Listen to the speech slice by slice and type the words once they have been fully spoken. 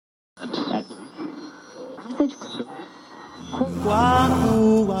Broadcasting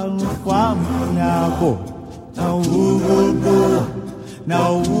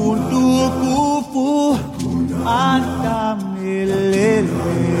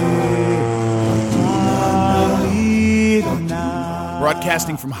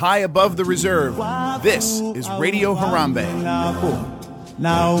from high above the reserve, this is Radio Harambe.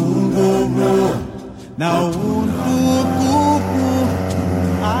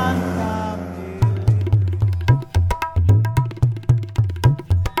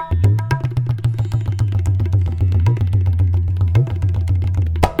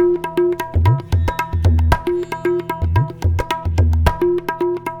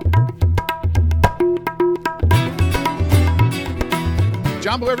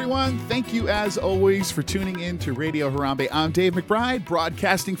 Jumbo, everyone. Thank you, as always, for tuning in to Radio Harambe. I'm Dave McBride,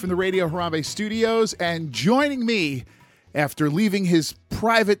 broadcasting from the Radio Harambe studios, and joining me after leaving his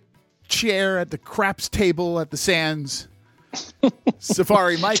private chair at the craps table at the Sands,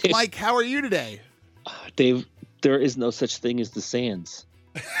 Safari Mike. Dave, Mike, how are you today? Dave, there is no such thing as the Sands.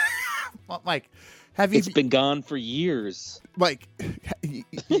 Well, Mike, have you... It's been gone for years. Mike,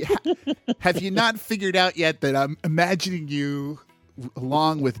 have you not figured out yet that I'm imagining you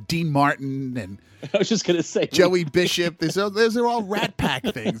along with Dean Martin and I was just going to say Joey Bishop? Those are all Rat Pack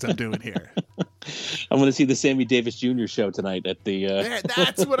things I'm doing here. I'm going to see the Sammy Davis Jr. show tonight at the.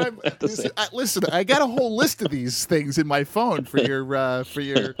 That's what I'm. Listen, I got a whole list of these things in my phone for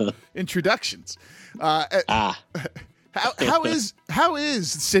your introductions. How is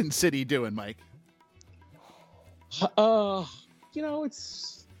Sin City doing, Mike? It's.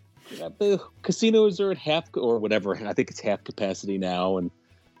 The casinos are at half or whatever. I think it's half capacity now, and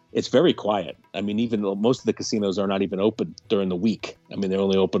it's very quiet. I mean, even though most of the casinos are not even open during the week. I mean, they're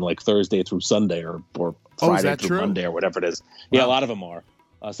only open like Thursday through Sunday or Friday through Monday or whatever it is. Wow. Yeah, a lot of them are.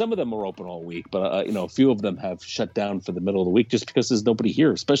 Some of them are open all week, but a few of them have shut down for the middle of the week just because there's nobody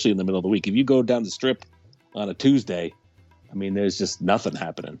here, especially in the middle of the week. If you go down the Strip on a Tuesday, I mean, there's just nothing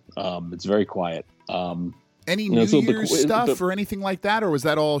happening. It's very quiet. Any New Year's stuff or anything like that, or was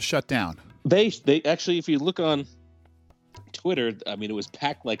that all shut down? They actually, if you look on Twitter, I mean, it was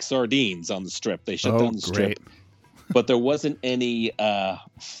packed like sardines on the Strip. They shut down the Strip, but there wasn't any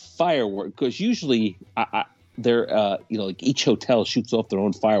fireworks because usually they're like each hotel shoots off their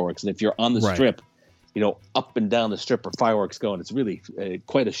own fireworks, and if you're on the Strip, up and down the Strip are fireworks going. It's really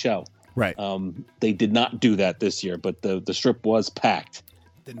quite a show. Right. They did not do that this year, but the Strip was packed.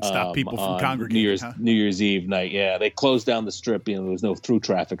 Didn't stop people from congregating. New Year's Eve night, yeah. They closed down the Strip. There was no through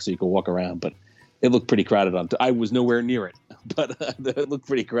traffic, so you could walk around. But it looked pretty crowded. I was nowhere near it, but it looked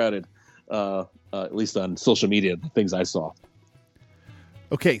pretty crowded, at least on social media, the things I saw.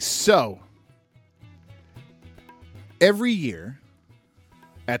 Okay, so every year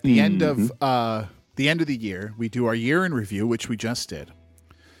at the end of the year, we do our year in review, which we just did.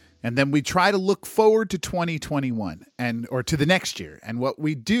 And then we try to look forward to 2021 or to the next year. And what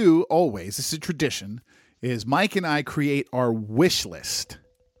we do always, this is a tradition, is Mike and I create our wish list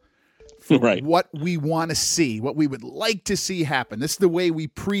for what we want to see, what we would like to see happen. This is the way we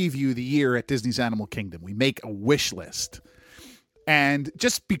preview the year at Disney's Animal Kingdom. We make a wish list. And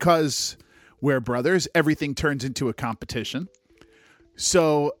just because we're brothers, everything turns into a competition.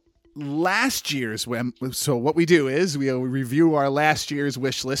 So what we do is we review our last year's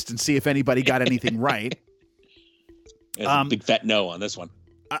wish list and see if anybody got anything right. There's a big fat no on this one.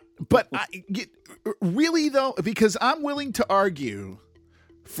 But really, though, because I'm willing to argue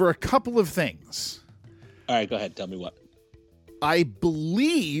for a couple of things. All right, go ahead. Tell me what. I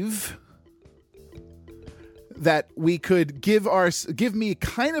believe that we could give me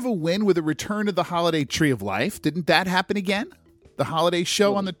kind of a win with a return of the Holiday Tree of Life. Didn't that happen again? The holiday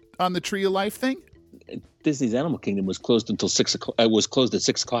show on the Tree of Life thing? Disney's Animal Kingdom was closed until 6 o'clock. It was closed at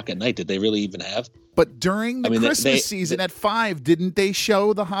 6 o'clock at night. Did they really even have? But during the Christmas season at 5, didn't they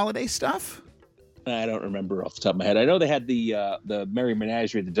show the holiday stuff? I don't remember off the top of my head. I know they had the Merry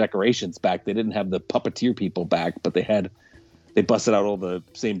Menagerie, the decorations back. They didn't have the puppeteer people back, but they busted out all the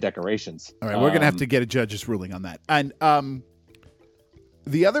same decorations. All right, we're gonna have to get a judge's ruling on that. And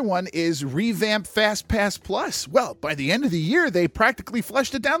the other one is revamp Fast Pass Plus. Well, by the end of the year, they practically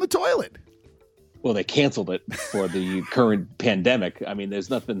flushed it down the toilet. Well, they canceled it for the current pandemic. I mean, there's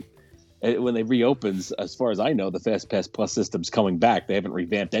nothing. When they reopens, as far as I know, the Fast Pass Plus system's coming back. They haven't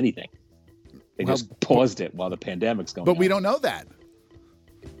revamped anything. They just paused it while the pandemic's going on. But we don't know that.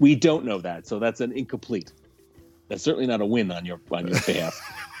 We don't know that, so that's an incomplete. That's certainly not a win on your behalf.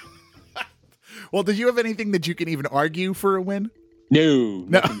 Well, did you have anything that you can even argue for a win? No.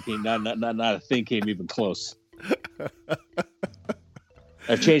 Not a thing came even close.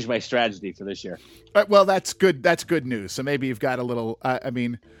 I've changed my strategy for this year. Well, that's good. That's good news. So maybe you've got a little.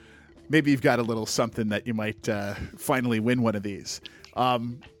 Maybe you've got a little something that you might finally win one of these. All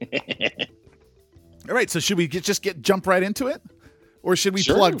right. So should we jump right into it, or should we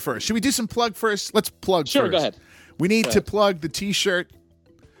plug first? Should we do some plug first? Let's plug first. Sure. Go ahead. We need to plug the T-shirt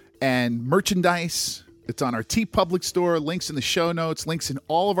and merchandise. It's on our TeePublic store. Links in the show notes. Links in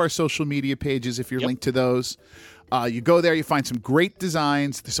all of our social media pages if you're linked to those. You go there, you find some great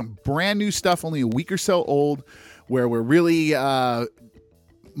designs. There's some brand new stuff, only a week or so old, where we're really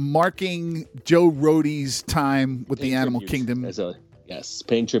marking Joe Rohde's time with the Animal Kingdom.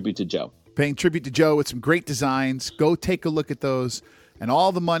 Paying tribute to Joe. Paying tribute to Joe with some great designs. Go take a look at those. And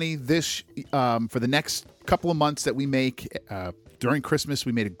all the money for the next couple of months that we make during Christmas,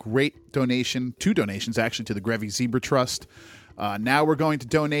 we made a great donation, 2 donations actually, to the Grevy Zebra Trust. Now we're going to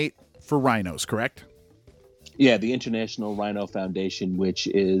donate for rhinos, correct? Yeah, the International Rhino Foundation, which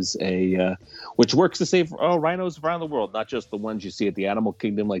works to save rhinos around the world, not just the ones you see at the Animal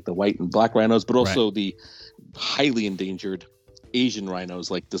Kingdom, like the white and black rhinos, but also the highly endangered Asian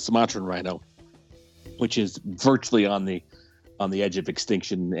rhinos, like the Sumatran rhino, which is virtually on the edge of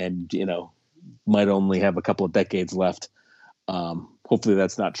extinction, and might only have a couple of decades left. Hopefully,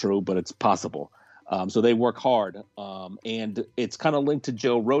 that's not true, but it's possible. So they work hard, and it's kind of linked to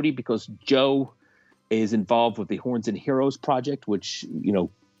Joe Rohde because Joe is involved with the Horns and Heroes project, which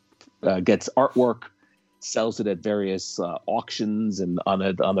gets artwork, sells it at various auctions and on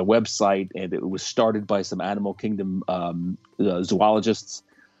their website. And it was started by some Animal Kingdom zoologists,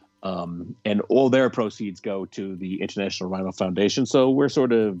 and all their proceeds go to the International Rhino Foundation. So we're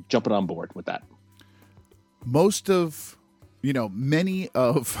sort of jumping on board with that. Many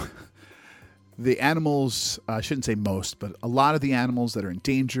of the animals, I shouldn't say most, but a lot of the animals that are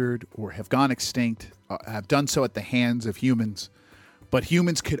endangered or have gone extinct have done so at the hands of humans. But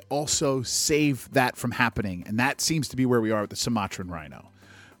humans could also save that from happening. And that seems to be where we are with the Sumatran rhino,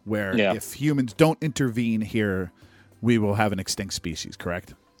 where if humans don't intervene here, we will have an extinct species,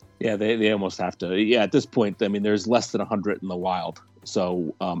 correct? Yeah, they almost have to. Yeah, at this point, I mean, there's less than 100 in the wild.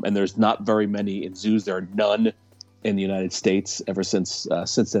 So, and there's not very many in zoos. There are none in the United States ever since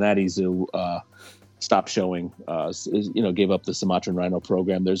Cincinnati Zoo stopped showing, gave up the Sumatran rhino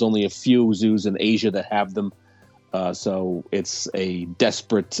program. There's only a few zoos in Asia that have them. So it's a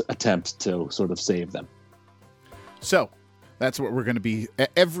desperate attempt to sort of save them. So that's what we're going to be.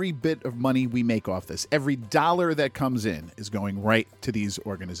 Every bit of money we make off this, every dollar that comes in is going right to these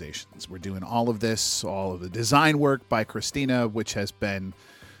organizations. We're doing all of this, all of the design work by Christina, which has been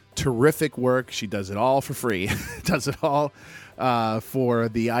terrific work. She does it all for free, does it all for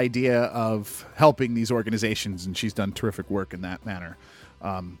the idea of helping these organizations. And she's done terrific work in that manner.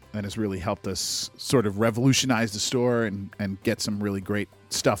 And has really helped us sort of revolutionize the store and get some really great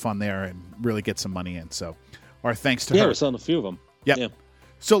stuff on there and really get some money in. So our thanks to her. Yeah, we're selling a few of them. Yep. Yeah.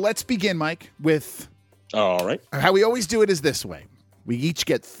 So let's begin, Mike, with all right. How we always do it is this way. We each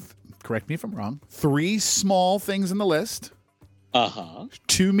get, correct me if I'm wrong, 3 small things in the list. 2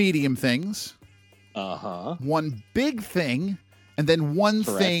 medium things. 1 big thing, and then 1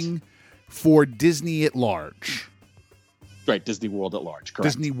 thing for Disney at large. Right, Disney World at large, correct.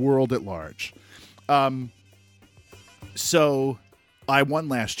 Disney World at large. So I won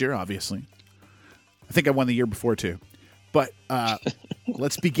last year, obviously. I think I won the year before, too. But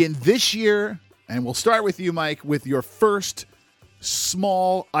let's begin this year, and we'll start with you, Mike, with your first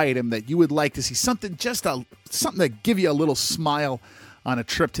small item that you would like to see. Something to give you a little smile on a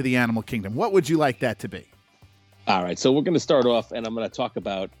trip to the Animal Kingdom. What would you like that to be? All right, so we're going to start off, and I'm going to talk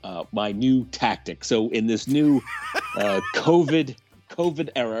about my new tactic. So in this new COVID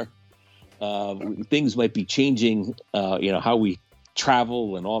era, things might be changing. How we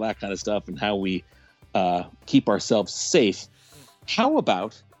travel and all that kind of stuff, and how we keep ourselves safe. How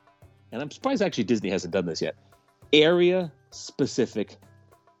about, and I'm surprised actually Disney hasn't done this yet, area-specific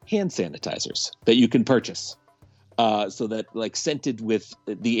hand sanitizers that you can purchase. So that, like, scented with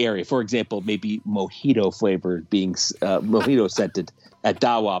the area. For example, maybe mojito flavored being mojito scented at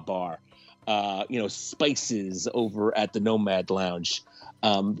Dawa Bar. Spices over at the Nomad Lounge.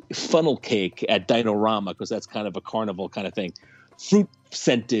 Funnel cake at Dino-Rama, because that's kind of a carnival kind of thing. Fruit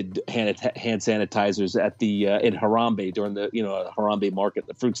scented hand sanitizers at the in Harambe during the Harambe market,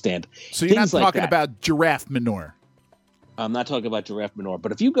 the fruit stand. So you're not talking about giraffe manure. I'm not talking about giraffe manure,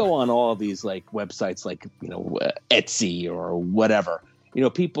 but if you go on all of these like websites like Etsy or whatever,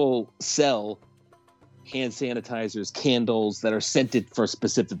 people sell hand sanitizers, candles that are scented for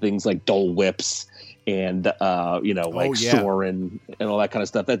specific things like Dole Whips and Soren and all that kind of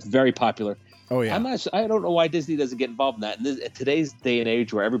stuff. That's very popular. Oh yeah. I don't know why Disney doesn't get involved in that. In today's day and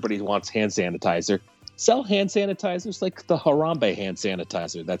age, where everybody wants hand sanitizer, sell hand sanitizers like the Harambe hand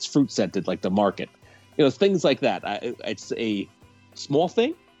sanitizer that's fruit scented, like the Market. Things like that. It's a small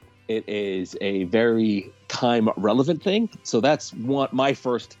thing. It is a very time relevant thing. So that's my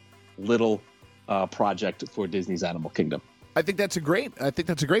first little project for Disney's Animal Kingdom. I think that's a great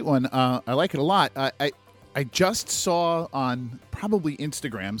one. I like it a lot. I just saw on probably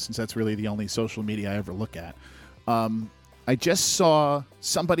Instagram, since that's really the only social media I ever look at. I just saw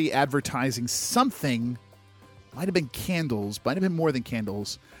somebody advertising something, might have been candles, might have been more than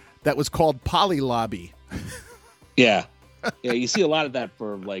candles, that was called Poly Lobby. Yeah. Yeah, you see a lot of that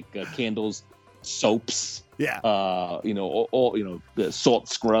for like candles, soaps. Yeah. All the salt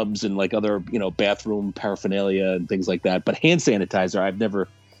scrubs and like other, bathroom paraphernalia and things like that. But hand sanitizer,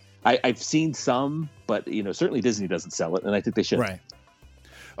 I've seen some, but certainly Disney doesn't sell it, and I think they should. Right.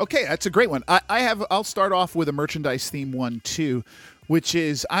 Okay, that's a great one. I'll start off with a merchandise theme one too, which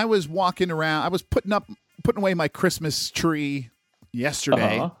is I was walking around, I was putting away my Christmas tree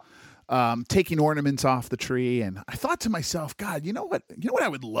yesterday, taking ornaments off the tree, and I thought to myself, God, you know what I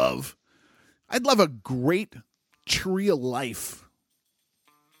would love? I'd love a great Tree of Life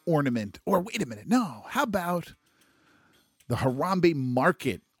ornament. Or wait a minute, no, how about the Harambe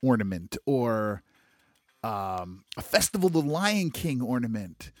Market ornament, or a Festival of the Lion King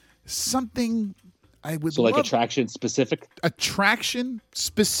ornament? Something I would like attraction specific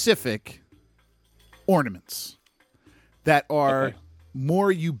ornaments that are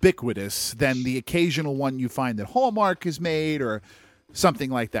more ubiquitous than the occasional one you find that Hallmark has made or something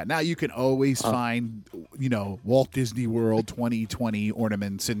like that. Now you can always find, Walt Disney World 2020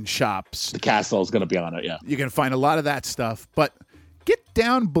 ornaments in shops. The castle is going to be on it, yeah. You can find a lot of that stuff, but get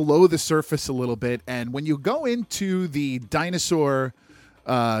down below the surface a little bit, and when you go into the dinosaur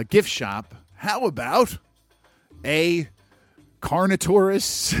gift shop, how about a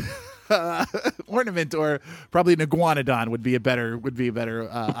Carnotaurus ornament, or probably an iguanodon would be a better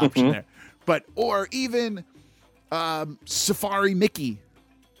option there. But or even Safari Mickey,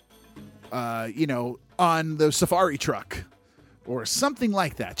 on the safari truck, or something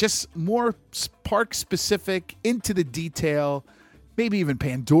like that. Just more park specific, into the detail. Maybe even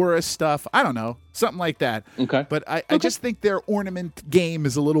Pandora stuff. I don't know. Something like that. Okay. But I just think their ornament game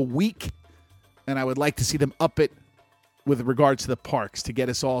is a little weak, and I would like to see them up it with regards to the parks to get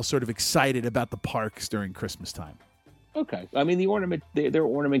us all sort of excited about the parks during Christmas time. Okay. I mean, their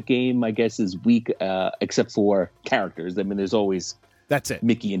ornament game, I guess, is weak, except for characters. I mean, there's always that's it.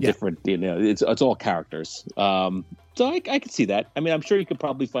 Mickey and different, it's all characters. So I could see that. I mean, I'm sure you could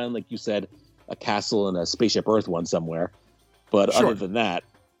probably find, like you said, a castle and a Spaceship Earth one somewhere. But sure. Other than that,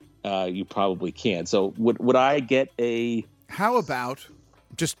 you probably can't. So would I get a... How about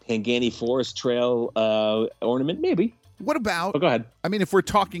just... Pangani Forest Trail ornament? Maybe. What about... Oh, go ahead. I mean, if we're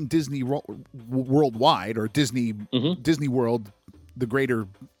talking Disney worldwide, or Disney World, the greater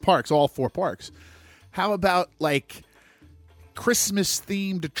parks, all 4 parks, how about, like,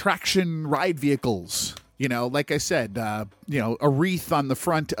 Christmas-themed attraction ride vehicles? Like I said, a wreath on the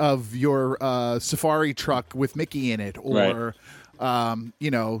front of your safari truck with Mickey in it, or,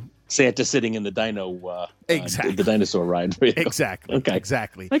 Santa sitting in the dino, exactly, the dinosaur ride. Exactly. Okay.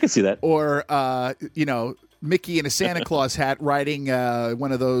 Exactly. I can see that. Or, Mickey in a Santa Claus hat riding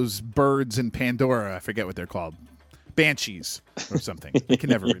one of those birds in Pandora. I forget what they're called. Banshees or something. I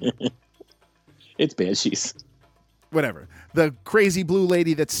can never remember. It's Banshees. Whatever. The crazy blue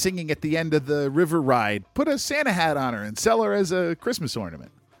lady that's singing at the end of the river ride, put a Santa hat on her and sell her as a Christmas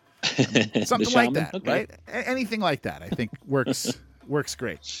ornament. Something like that, okay. Right? Anything like that, I think works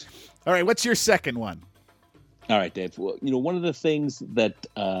great. All right, what's your second one? All right, Dave. Well, one of the things that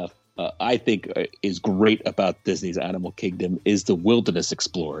I think is great about Disney's Animal Kingdom is the Wilderness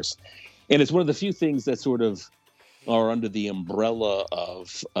Explorers. And it's one of the few things that sort of are under the umbrella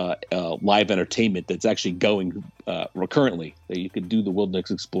of live entertainment that's actually going currently. You could do the Wilderness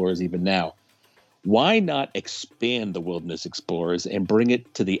Explorers even now. Why not expand the Wilderness Explorers and bring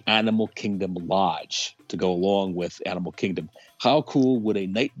it to the Animal Kingdom Lodge to go along with Animal Kingdom? How cool would a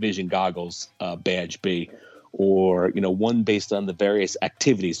night vision goggles badge be? Or, one based on the various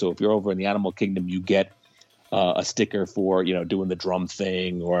activities. So if you're over in the Animal Kingdom, you get a sticker for, doing the drum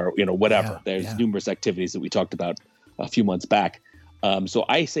thing or, whatever. There's numerous activities that we talked about a few months back. So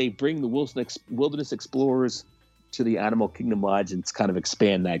I say bring the Wilderness Explorers to the Animal Kingdom Lodge and kind of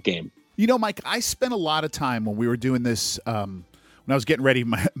expand that game. Mike, I spent a lot of time when we were doing this, when I was getting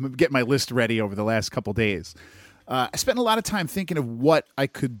my list ready over the last couple days. I spent a lot of time thinking of what I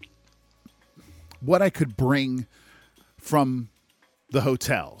could bring from the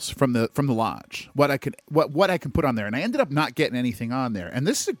hotels from the lodge. What I can put on there, and I ended up not getting anything on there. And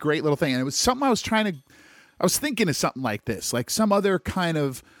this is a great little thing. And it was something I was thinking of something like this, like some other kind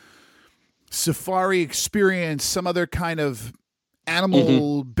of safari experience, some other kind of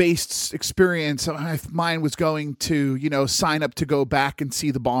animal-based experience. Mine was going to, sign up to go back and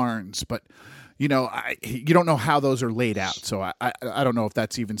see the barns, but you don't know how those are laid out. So I don't know if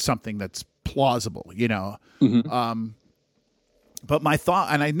that's even something that's plausible, But my thought,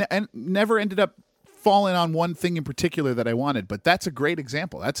 and I never ended up falling on one thing in particular that I wanted, but that's a great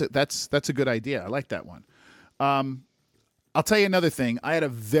example. That's a good idea. I like that one. I'll tell you another thing. I had a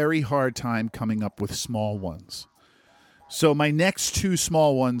very hard time coming up with small ones. So my next two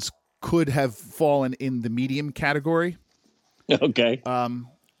small ones could have fallen in the medium category. Okay.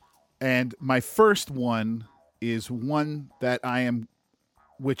 And my first one is one that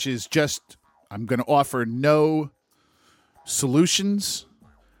which is just, I'm going to offer no solutions.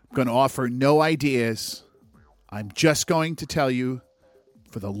 I'm going to offer no ideas. I'm just going to tell you,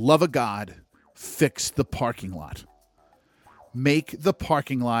 for the love of God, fix the parking lot. Make the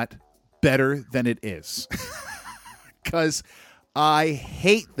parking lot better than it is. Because I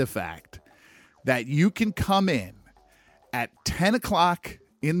hate the fact that you can come in at 10 o'clock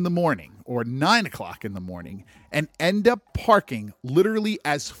in the morning or 9 o'clock in the morning and end up parking literally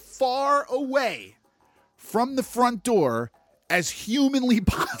as far away from the front door as humanly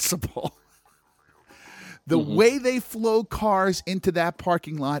possible. The way they flow cars into that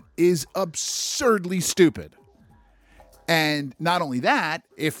parking lot is absurdly stupid. And not only that,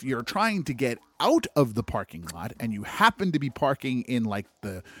 if you're trying to get out of the parking lot and you happen to be parking in like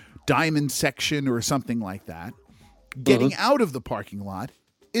the diamond section or something like that, getting out of the parking lot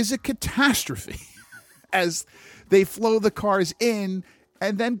is a catastrophe as they flow the cars in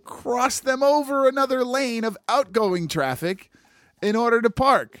and then cross them over another lane of outgoing traffic in order to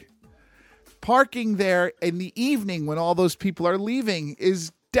park. Parking there in the evening when all those people are leaving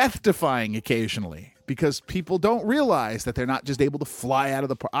is death-defying occasionally because people don't realize that they're not just able to fly out of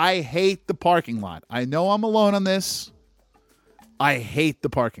the park. I hate the parking lot. I know I'm alone on this. I hate the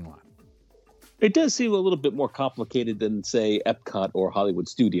parking lot. It does seem a little bit more complicated than, say, Epcot or Hollywood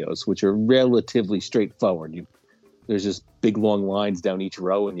Studios, which are relatively straightforward. There's just big long lines down each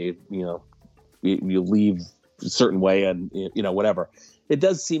row, and you leave a certain way, and whatever. It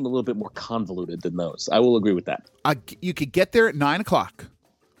does seem a little bit more convoluted than those. I will agree with that. You could get there at 9 o'clock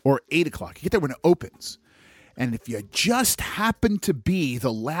or 8 o'clock. You get there when it opens. And if you just happen to be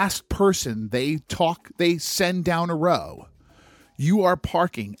the last person they send down a row, you are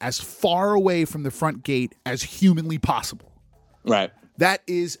parking as far away from the front gate as humanly possible. Right. That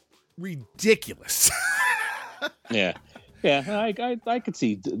is ridiculous. Yeah. Yeah, I could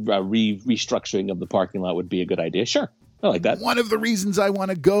see restructuring of the parking lot would be a good idea. Sure. I like that. One of the reasons I want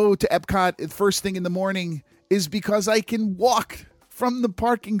to go to Epcot at first thing in the morning is because I can walk from the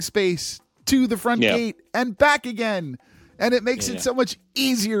parking space to the front gate and back again. And it makes it so much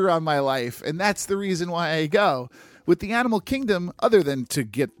easier on my life. And that's the reason why I go. With the Animal Kingdom, other than to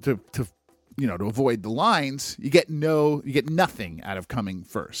get to avoid the lines, you get nothing out of coming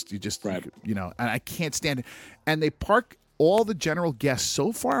first. You just, and I can't stand it. And they park all the general guests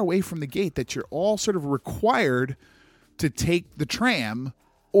so far away from the gate that you're all sort of required to take the tram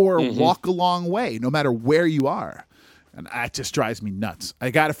or walk a long way, no matter where you are. And that just drives me nuts. I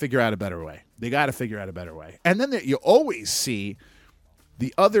got to figure out a better way. They got to figure out a better way. And then you always see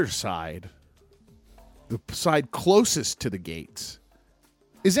the other side, the side closest to the gates,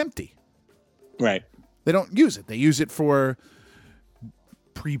 is empty. Right. They don't use it. They use it for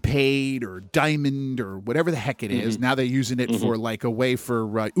prepaid or diamond or whatever the heck it is. Now they're using it for like a way for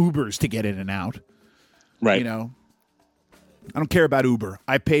Ubers to get in and out. Right. I don't care about Uber.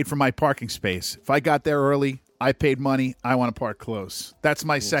 I paid for my parking space. If I got there early, I paid money. I want to park close. That's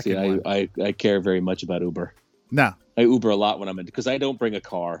my second one. I care very much about Uber. No. I Uber a lot when I'm in, because I don't bring a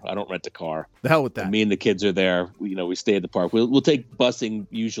car. I don't rent a car. The hell with that. And me and the kids are there. We stay at the park. We'll take busing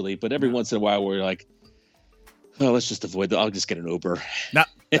usually, but every once in a while we're like, oh, let's just avoid that. I'll just get an Uber. No,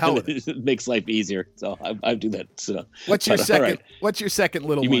 the hell with it. It makes life easier. So I do that. So what's your second? Right. What's your second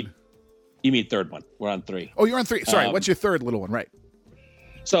little one? You mean third one? We're on 3. Oh, you're on 3. Sorry. What's your third little one? Right.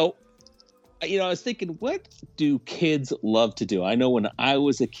 So, I was thinking, what do kids love to do? I know when I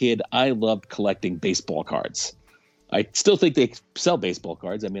was a kid, I loved collecting baseball cards. I still think they sell baseball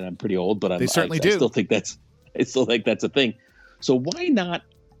cards. I mean, I'm pretty old, but they certainly do. I still think that's a thing. So why not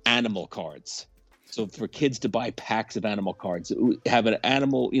animal cards? So for kids to buy packs of animal cards, have an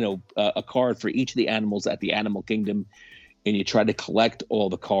animal, a card for each of the animals at the Animal Kingdom. and you try to collect all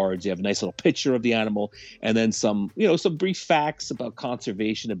the cards. You have a nice little picture of the animal, and then some brief facts about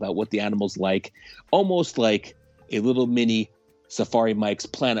conservation, about what the animal's like, almost like a little mini Safari Mike's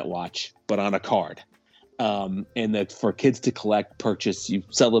Planet Watch, but on a card. And that for kids to collect, purchase, you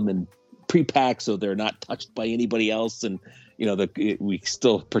sell them in pre-pack so they're not touched by anybody else, and we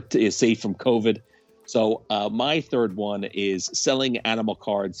still is safe from COVID. So my third one is selling animal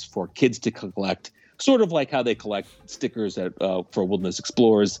cards for kids to collect, sort of like how they collect stickers for Wilderness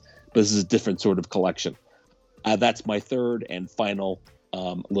Explorers, but this is a different sort of collection. That's my third and final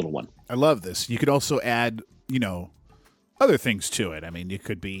little one. I love this. You could also add, other things to it. I mean, it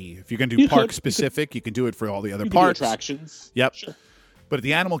could be, if you're going to do park specific, you can do it for all the other parks. Attractions. Yep. Sure. But at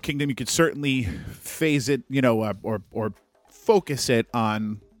the Animal Kingdom, you could certainly phase it, or focus it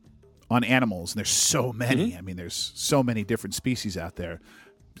on animals. And there's so many. Mm-hmm. I mean, there's so many different species out there.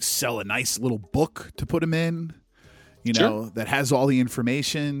 Sell a nice little book to put them in, Sure. that has all the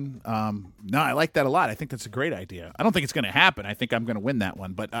information. No, I like that a lot. I think that's a great idea. I don't think it's going to happen. I think I'm going to win that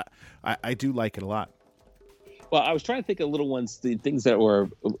one, but I do like it a lot. Well, I was trying to think of little ones, the things that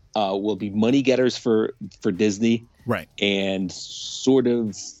will be money getters for Disney, Right? And sort of,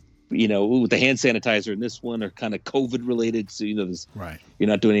 with the hand sanitizer in this one are kind of COVID related, so Right. You're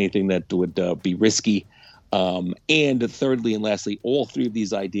not doing anything that would be risky. And thirdly and lastly, all three of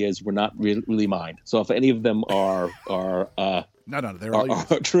these ideas were not really mine. So if any of them are No, they're all yours.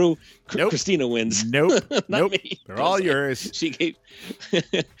 true, Nope. Christina wins. Nope. Not Nope. me. They're all yours. She gave.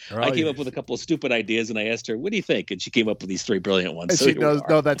 They're all I came yours. up with a couple of stupid ideas, and I asked her, "What do you think?" And she came up with these three brilliant ones. And So she here we knows, are.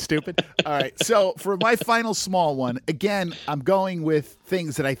 no, that's stupid. All right. So for my final small one, again, I'm going with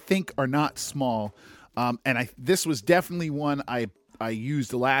things that I think are not small. This was definitely one I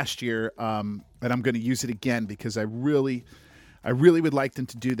used last year, and I'm going to use it again because I really would like them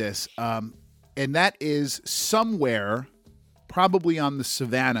to do this. And that is somewhere, probably on the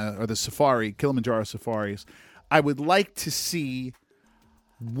Savannah or the Safari, Kilimanjaro Safaris, I would like to see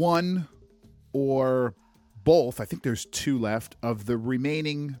one or both, I think there's two left, of the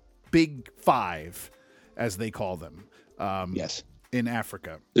remaining big five, as they call them, Yes, in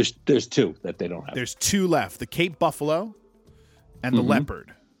Africa. there's two that they don't have. There's two left, the Cape Buffalo and the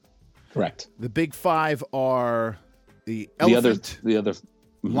leopard. Correct. The big five are the The other, elephant,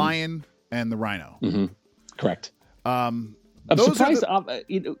 lion, and the rhino. correct. I'm Those are surprised.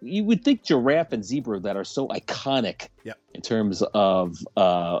 You would think giraffe and zebra that are so iconic Yep. in terms of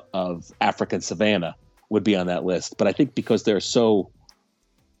African savanna would be on that list, but I think because they're so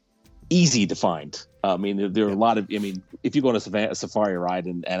easy to find. I mean, there are a lot of. I mean, if you go on a safari ride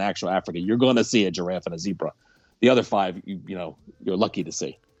in actual Africa, you're going to see a giraffe and a zebra. The other five, you're lucky to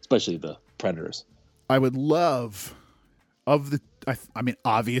see, especially the predators. I would love I mean,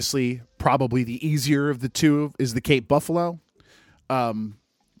 obviously, probably the easier of the two is the Cape Buffalo.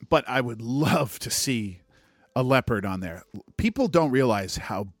 But I would love to see a leopard on there. People don't realize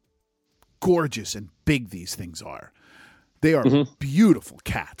how gorgeous and big these things are. They are beautiful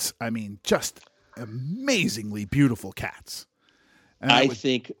cats. I mean, just amazingly beautiful cats. And I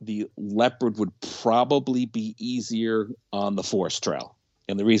think the leopard would probably be easier on the forest trail.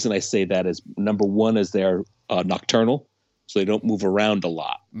 And the reason I say that is, number one, is they're nocturnal, so they don't move around a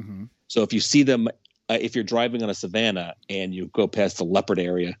lot. Mm-hmm. So if you see them, if you're driving on a savanna and you go past the leopard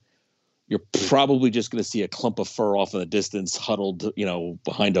area, you're probably just going to see a clump of fur off in the distance, huddled,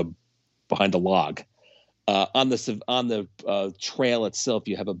 behind a log. On the trail itself,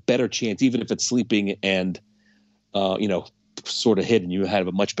 you have a better chance, even if it's sleeping and sort of hidden. You have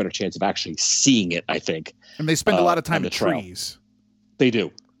a much better chance of actually seeing it, I think. And they spend a lot of time on the in trail. trees, They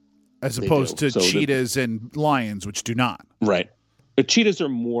do. as They opposed do. to So cheetahs and lions, which do not. Right. The cheetahs are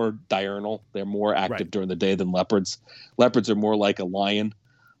more diurnal. They're more active Right. during the day than leopards. Leopards are more like a lion.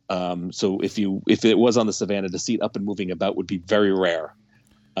 So if it was on the savannah, to see it up and moving about would be very rare.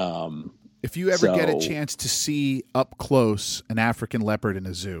 If you ever get a So- chance to see up close an African leopard in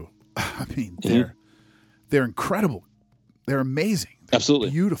a zoo, I mean, Mm-hmm. they're incredible. They're amazing. They're Absolutely.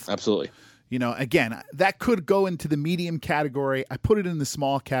 beautiful. Absolutely. Again, that could go into the medium category. I put it in the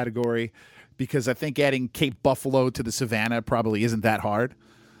small category because I think adding Cape Buffalo to the Savannah probably isn't that hard,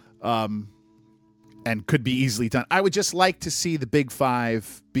 and could be easily done. I would just like to see the Big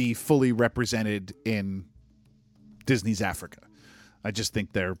Five be fully represented in Disney's Africa. I just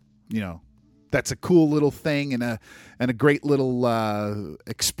think they're, that's a cool little thing and a great little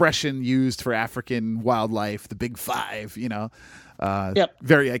expression used for African wildlife. The Big Five, Yep.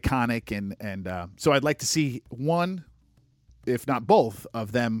 very iconic, and so I'd like to see one, if not both,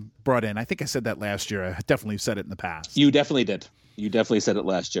 of them brought in. I think I said that last year. I definitely said it in the past. You definitely did. You definitely said it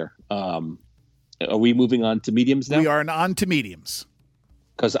last year. Are we moving on to mediums now? We are on to mediums.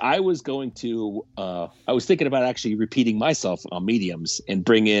 Because I was thinking about actually repeating myself on mediums and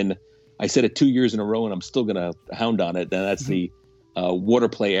bring in, I said it 2 years in a row and I'm still going to hound on it. And that's the water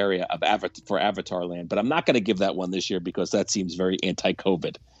play area of for Avatar Land. But I'm not going to give that one this year because that seems very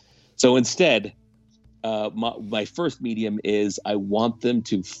anti-COVID. So instead, my first medium is I want them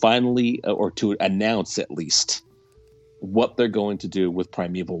to finally, or to announce at least, what they're going to do with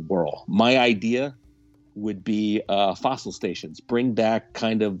Primeval Whirl. My idea would be fossil stations. Bring back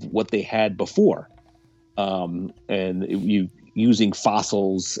kind of what they had before, and using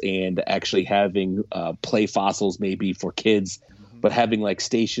fossils and actually having play fossils maybe for kids, but having like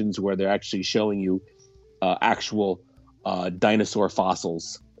stations where they're actually showing you actual dinosaur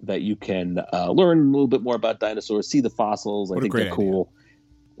fossils that you can learn a little bit more about dinosaurs, see the fossils. I think they're cool.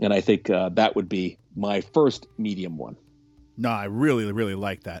 And I think that would be my first medium one. No, I really, really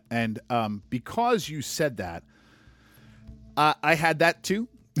like that. And because you said that, I had that too.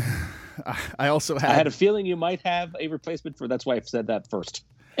 I also had... I had a feeling you might have a replacement for... That's why I said that first.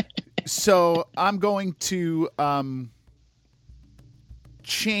 So I'm going to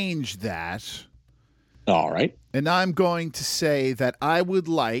change that. All right. And I'm going to say that I would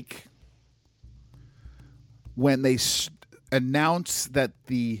like, when they announce that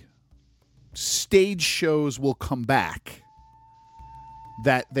the stage shows will come back,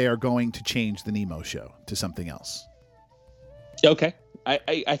 that they are going to change the Nemo show to something else. Okay.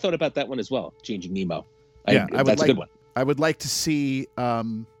 I thought about that one as well, changing Nemo. That's a good one. I would like to see,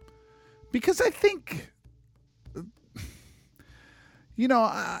 because I think,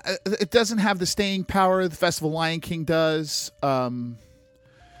 it doesn't have the staying power the Festival Lion King does.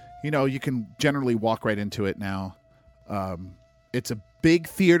 You can generally walk right into it now. It's a big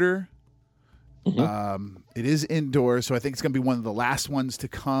theater. Mm-hmm. It is indoors, so I think it's going to be one of the last ones to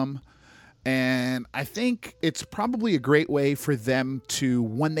come. And I think it's probably a great way for them to,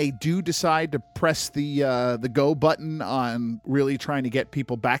 when they do decide to press the go button on really trying to get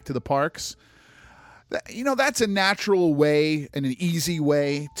people back to the parks, that's a natural way and an easy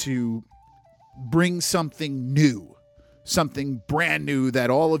way to bring something new, something brand new that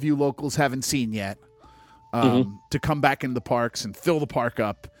all of you locals haven't seen yet, to come back into the parks and fill the park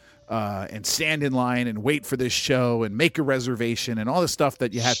up. And stand in line and wait for this show and make a reservation and all the stuff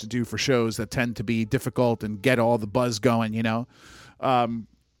that you have to do for shows that tend to be difficult and get all the buzz going, I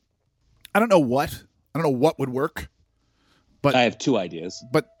don't know what would work, but I have two ideas.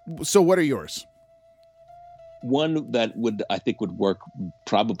 But so what are yours? One that I think would work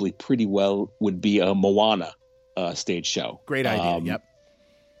probably pretty well would be a Moana stage show. Great idea. Yep.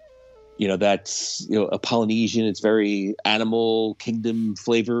 That's a Polynesian. It's very animal kingdom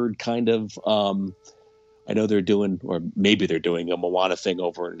flavored kind of. I know they're doing, or maybe they're doing, a Moana thing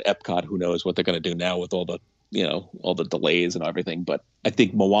over in Epcot. Who knows what they're going to do now with all the delays and everything. But I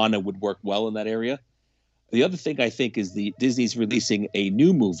think Moana would work well in that area. The other thing I think is Disney's releasing a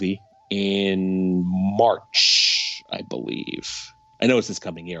new movie in March, I believe. I know it's this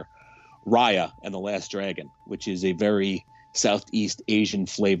coming year. Raya and the Last Dragon, which is a very Southeast Asian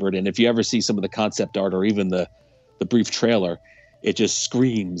flavored, and if you ever see some of the concept art or even the brief trailer, it just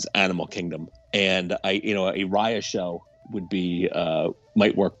screams Animal Kingdom. And a Raya show would be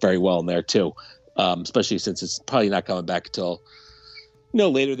might work very well in there too, especially since it's probably not coming back until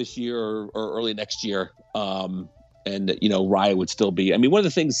later this year or early next year. And Raya would still be. I mean, one of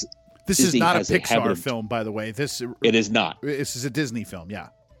the things. This Disney is not a Pixar film, by the way. It is not. This is a Disney film, yeah.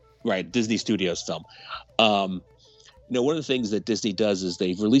 Right, Disney Studios film. One of the things that Disney does is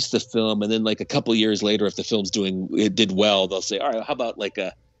they release the film, and then like a couple of years later, if the film's did well, they'll say, all right, how about like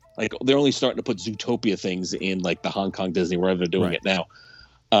they're only starting to put Zootopia things in like the Hong Kong Disney, wherever they're doing it now.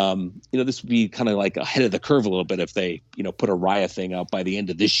 This would be kind of like ahead of the curve a little bit if they, put a Raya thing out by the end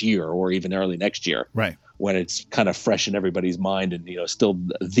of this year or even early next year. Right. When it's kind of fresh in everybody's mind and, still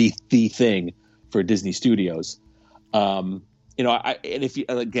the thing for Disney Studios. If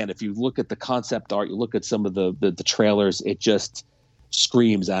you look at the concept art, you look at some of the trailers, it just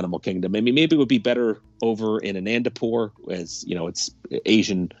screams Animal Kingdom. I mean, maybe it would be better over in Anandapur, as it's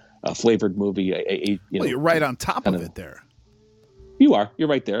Asian flavored movie. You're right on top of it there. You're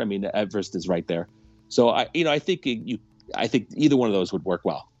right there. I mean, Everest is right there. So I think either one of those would work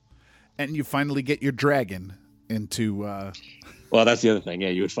well. And you finally get your dragon into. Well, that's the other thing. Yeah,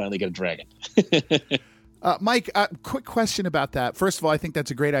 you would finally get a dragon. Mike, quick question about that. First of all, I think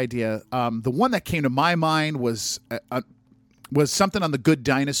that's a great idea. The one that came to my mind was something on The Good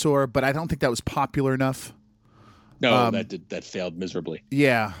Dinosaur, but I don't think that was popular enough. No, that failed miserably.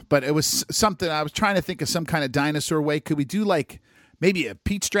 Yeah, but it was something. I was trying to think of some kind of dinosaur way. Could we do like maybe a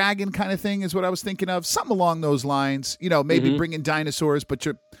Pete's Dragon kind of thing is what I was thinking of. Something along those lines. Maybe bring in dinosaurs, but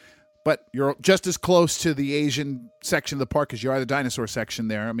you're just as close to the Asian section of the park as you are the dinosaur section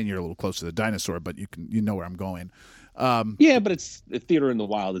there. I mean, you're a little close to the dinosaur, but you know where I'm going. Yeah, but it's a theater in the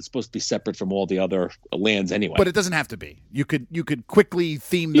wild. It's supposed to be separate from all the other lands anyway. But it doesn't have to be. You could quickly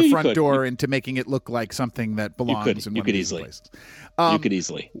theme the front door into making it look like something that belongs in one of these places. You could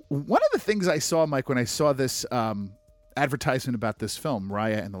easily. One of the things I saw, Mike, when I saw this advertisement about this film,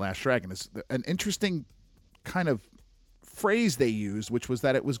 Raya and the Last Dragon, is an interesting kind of phrase they used, which was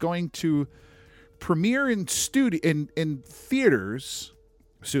that it was going to premiere in theaters,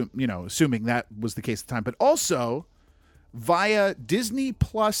 assuming that was the case at the time, but also via Disney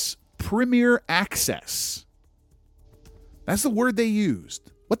Plus Premier Access. That's the word they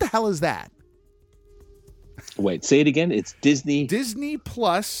used. What the hell is that? Wait, say it again. It's Disney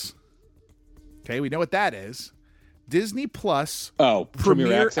Plus. Okay, we know what that is. Disney Plus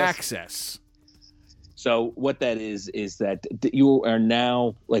Premier Access. So what that is that you are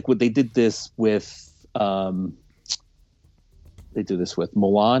now, like what they did this with Mulan,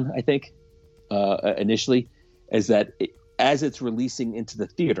 I think, initially, is that as it's releasing into the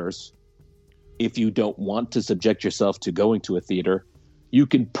theaters, if you don't want to subject yourself to going to a theater, you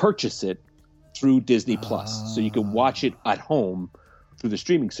can purchase it through Disney Plus. So you can watch it at home through the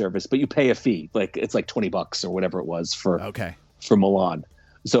streaming service, but you pay a fee. It's like $20 or whatever it was for Mulan.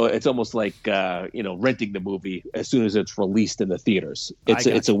 So it's almost like renting the movie as soon as it's released in the theaters.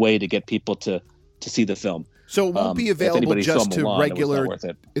 It's a way to get people to see the film. So it won't be available just to Mulan, regular.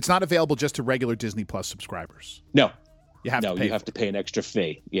 It. It's not available just to regular Disney Plus subscribers. No, you have to pay an extra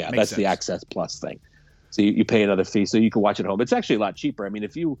fee. Yeah, Makes that's sense. the Access Plus thing. So you pay another fee, so you can watch it at home. It's actually a lot cheaper. I mean,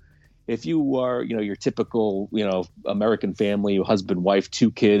 if you are your typical American family, husband, wife, 2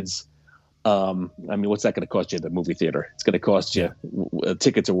 kids. I mean, what's that going to cost you at the movie theater? It's going to cost you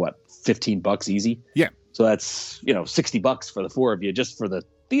tickets are what, $15 easy? Yeah. So that's $60 for the 4 of you just for the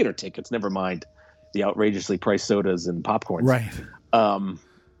theater tickets. Never mind the outrageously priced sodas and popcorns. Right.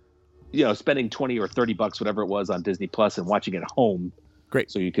 Spending $20 or $30, whatever it was, on Disney Plus and watching it at home. Great.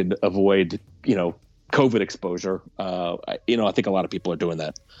 So you could avoid COVID exposure. I think a lot of people are doing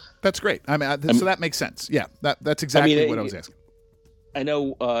that. That's great. I mean, so that makes sense. Yeah, that's exactly what I was asking. I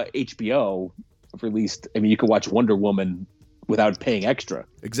know HBO released. I mean, you can watch Wonder Woman without paying extra.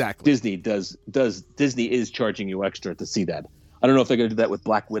 Exactly. Disney is charging you extra to see that. I don't know if they're going to do that with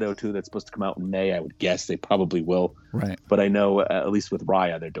Black Widow too. That's supposed to come out in May. I would guess they probably will. Right. But I know at least with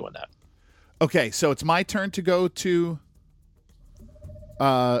Raya they're doing that. Okay, so it's my turn to go to.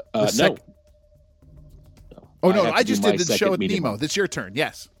 No. Oh no! I just did the show with Nemo. That's your turn.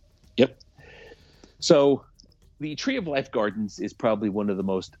 Yes. Yep. So, the Tree of Life Gardens is probably one of the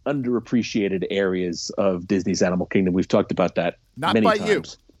most underappreciated areas of Disney's Animal Kingdom. We've talked about that many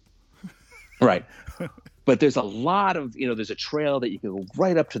times. Right. But there's a lot of, there's a trail that you can go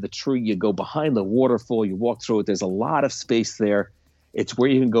right up to the tree. You go behind the waterfall. You walk through it. There's a lot of space there. It's where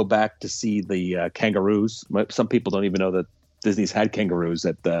you can go back to see the kangaroos. Some people don't even know that Disney's had kangaroos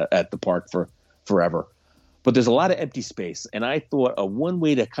at the park for forever. But there's a lot of empty space. And I thought one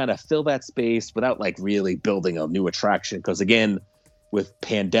way to kind of fill that space without really building a new attraction, because again, with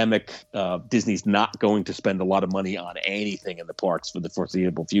pandemic, Disney's not going to spend a lot of money on anything in the parks for the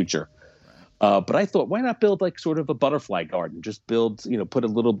foreseeable future. But I thought, why not build sort of a butterfly garden? Just build, put a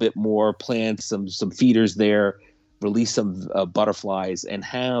little bit more plants, some feeders there, release some butterflies, and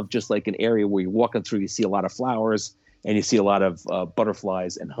have just an area where you're walking through, you see a lot of flowers and you see a lot of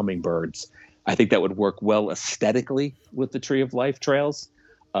butterflies and hummingbirds. I think that would work well aesthetically with the Tree of Life trails.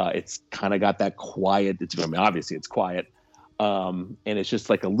 It's kind of got that quiet. Obviously it's quiet. And it's just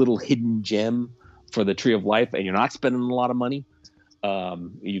a little hidden gem for the Tree of Life, and you're not spending a lot of money.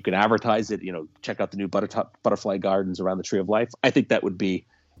 You can advertise it, check out the new butterfly gardens around the Tree of Life. I think that would be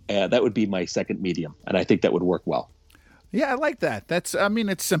my second medium, and I think that would work well. Yeah, I like that. It's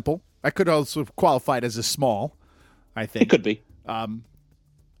simple. I could also qualify it as a small, I think. It could be.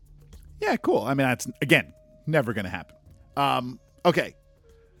 Yeah, cool. I mean, that's, again, never going to happen. Okay.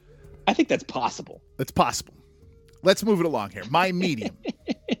 I think that's possible. It's possible. Let's move it along here. My medium.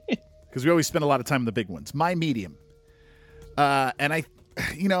 Because we always spend a lot of time on the big ones. My medium. And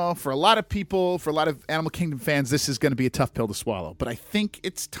for a lot of people, for a lot of Animal Kingdom fans, this is going to be a tough pill to swallow. But I think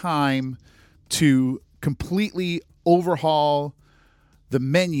it's time to completely overhaul the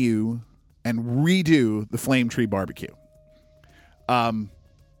menu and redo the Flame Tree Barbecue.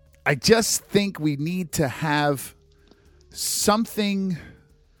 I just think we need to have something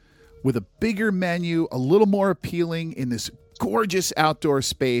with a bigger menu, a little more appealing in this gorgeous outdoor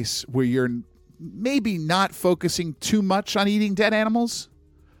space where you're maybe not focusing too much on eating dead animals.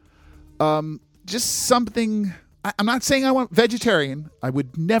 Just something. I'm not saying I want vegetarian. I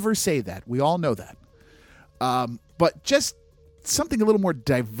would never say that. We all know that. But just something a little more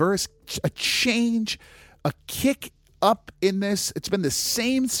diverse, a change, a kick up in this. It's been the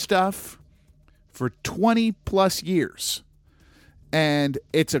same stuff for 20 plus years. And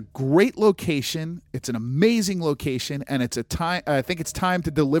it's a great location. It's an amazing location. And it's I think it's time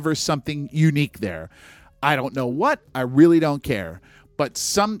to deliver something unique there. I don't know what. I really don't care. But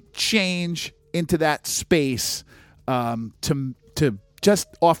some change into that space to just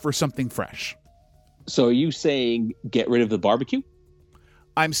offer something fresh. So are you saying get rid of the barbecue?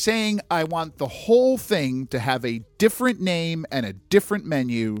 I'm saying I want the whole thing to have a different name and a different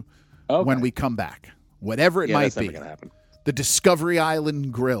menu when we come back. Whatever it might that's be. Never gonna happen. The Discovery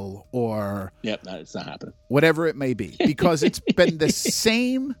Island Grill or... Yep, no, it's not happening. Whatever it may be. Because it's been the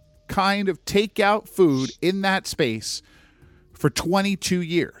same kind of takeout food in that space for 22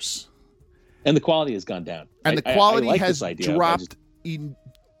 years. And the quality has gone down. And the quality I like has this idea. dropped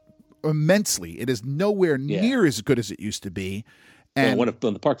immensely. It is nowhere near as good as it used to be. And when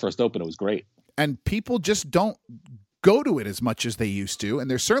the park first opened, it was great. And people just don't go to it as much as they used to. And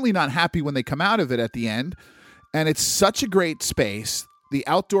they're certainly not happy when they come out of it at the end. And it's such a great space. The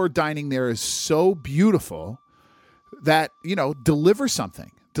outdoor dining there is so beautiful that, deliver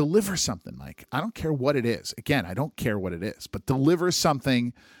something. Deliver something, Mike. I don't care what it is. Again, I don't care what it is. But deliver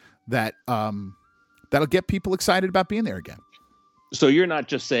something that that'll get people excited about being there again. So you're not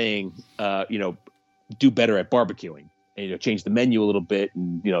just saying, do better at barbecuing and change the menu a little bit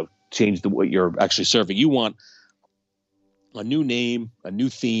and change what you're actually serving. You want a new name, a new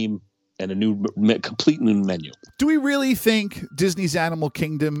theme, and a complete new menu. Do we really think Disney's Animal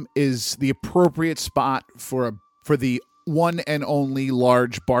Kingdom is the appropriate spot for the one and only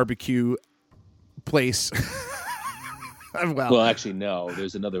large barbecue place? Well, actually, no.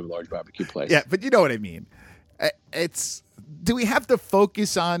 There's another large barbecue place. Yeah, but you know what I mean. Do we have to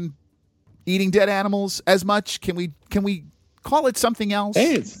focus on eating dead animals as much? Can we call it something else?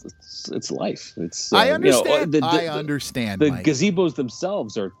 Hey, it's life. It's I understand. I understand. Mike. Gazebos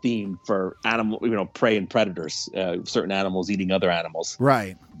themselves are themed for animal, prey and predators. Certain animals eating other animals.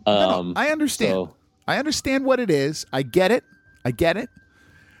 Right. I understand. So, I understand what it is. I get it.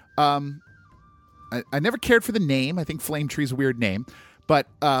 I never cared for the name. I think Flame Tree is a weird name, but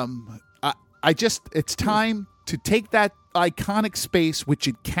it's time to take that iconic space, which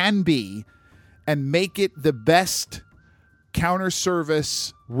it can be, and make it the best counter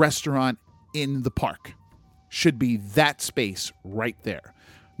service restaurant in the park. Should be that space right there.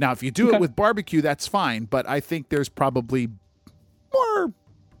 Now, if you do it with barbecue, that's fine, but I think there's probably more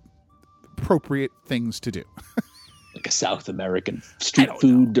appropriate things to do. Like a South American street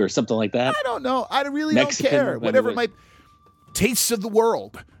food or something like that. I don't know. I really Mexican, don't care. Whatever it might. Tastes of the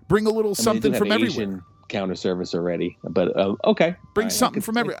world. Bring a little something from everywhere. Asian counter service already, but okay. Bring something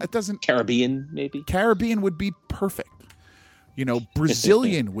from everywhere. It doesn't. Caribbean, maybe. Caribbean would be perfect.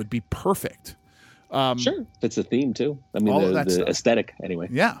 Brazilian would be perfect. Sure, that's a theme too. I mean, the aesthetic, anyway.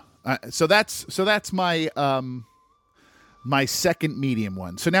 Yeah. So that's my my second medium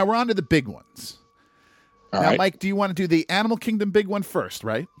one. So now we're on to the big ones. All right. Mike, do you want to do the Animal Kingdom big one first,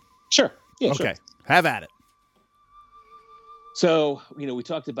 right? Sure. Yeah, okay. Sure. Have at it. So, we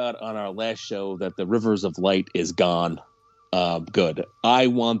talked about on our last show that the Rivers of Light is gone. Good. I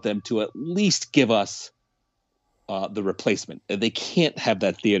want them to at least give us the replacement. They can't have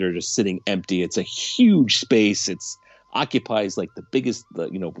that theater just sitting empty. It's a huge space. It's occupies like the biggest,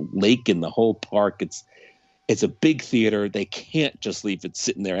 lake in the whole park. It's a big theater. They can't just leave it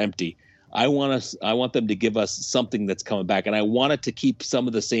sitting there empty. I want them to give us something that's coming back, and I want it to keep some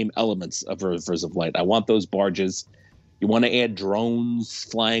of the same elements of Rivers of Light. I want those barges. You want to add drones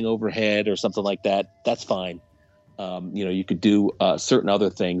flying overhead or something like that, that's fine. You could do certain other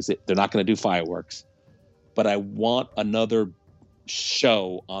things. They're not going to do fireworks, but I want another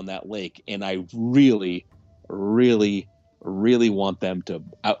show on that lake, and I really, really, really want them to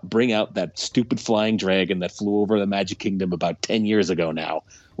bring out that stupid flying dragon that flew over the Magic Kingdom about 10 years ago now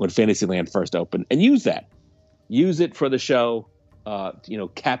when Fantasyland first opened, and use that. Use it for the show,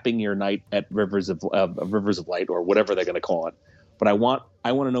 capping your night at Rivers of Light or whatever they're going to call it. But I want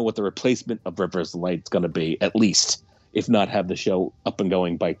to know what the replacement of Rivers of Light is going to be, at least, if not have the show up and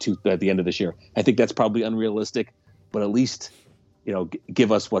going by at the end of this year. I think that's probably unrealistic, but at least,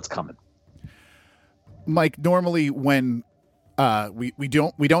 give us what's coming. Mike, normally when we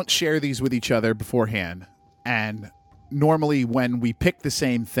don't share these with each other beforehand, and normally when we pick the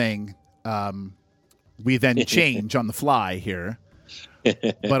same thing, we then change on the fly here.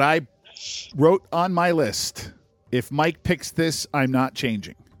 But I wrote on my list, if Mike picks this, I'm not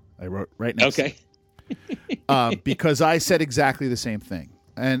changing. I wrote right next. Okay. Because I said exactly the same thing.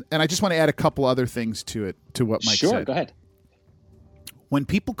 And I just want to add a couple other things to it, to what Mike said. Sure, go ahead. When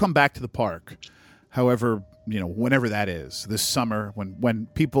people come back to the park, however, whenever that is, this summer, when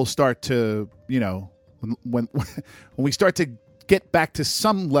people start to, when we start to get back to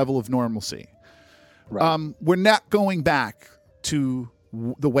some level of normalcy, Right. we're not going back to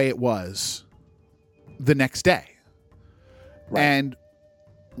the way it was the next day. Right. And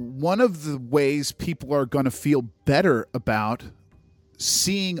one of the ways people are going to feel better about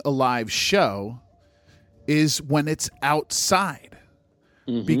seeing a live show is when it's outside.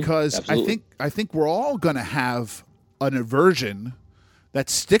 Mhm. Because Absolutely. I think we're all going to have an aversion that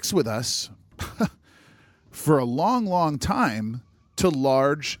sticks with us for a long, long time to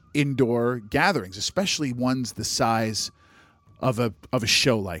large indoor gatherings, especially ones the size of a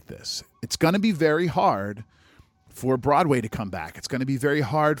show like this. It's going to be very hard for Broadway to come back. It's going to be very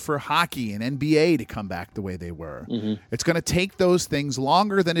hard for hockey and NBA to come back the way they were. Mm-hmm. It's going to take those things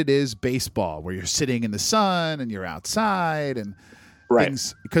longer than it is baseball, where you're sitting in the sun and you're outside and Right.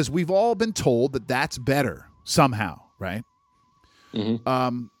 things, because we've all been told that that's better somehow, right?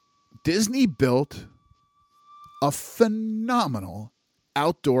 Mm-hmm. Disney built a phenomenal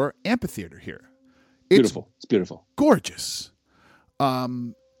outdoor amphitheater here. Beautiful. It's beautiful. Gorgeous.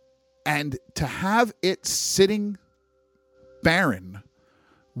 And to have it sitting barren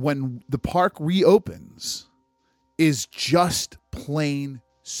when the park reopens is just plain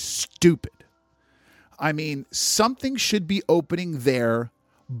stupid. I mean, something should be opening there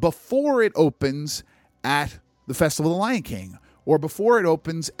before it opens at the Festival of the Lion King or before it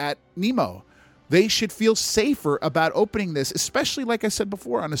opens at Nemo. They should feel safer about opening this, especially, like I said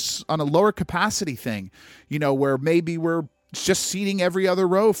before, on a lower capacity thing, where maybe we're just seating every other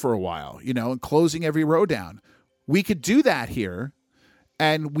row for a while, and closing every row down. We could do that here,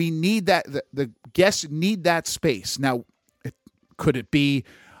 and we need that. The guests need that space. Now, could it be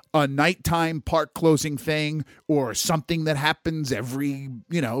a nighttime park closing thing or something that happens every,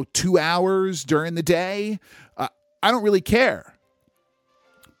 2 hours during the day? I don't really care.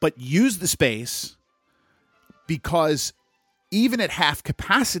 But use the space, because even at half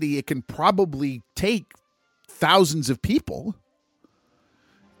capacity, it can probably take thousands of people,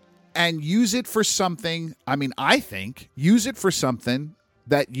 and use it for something. I mean, I think use it for something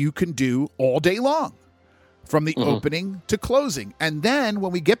that you can do all day long, from the opening to closing. And then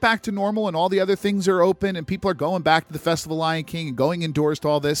when we get back to normal and all the other things are open and people are going back to the Festival of the Lion King and going indoors to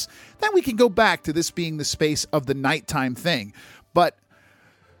all this, then we can go back to this being the space of the nighttime thing. But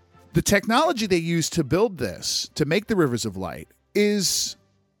the technology they use to build this, to make the Rivers of Light, is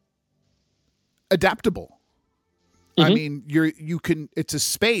adaptable. I mean, it's a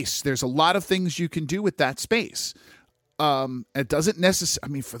space. There's a lot of things you can do with that space. It doesn't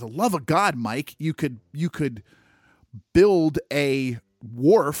necessarily, I mean, for the love of God, Mike, you could build a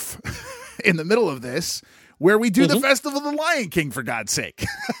wharf in the middle of this where we do the Festival of the Lion King, for God's sake.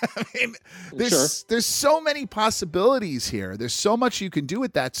 I mean, there's so many possibilities here. There's so much you can do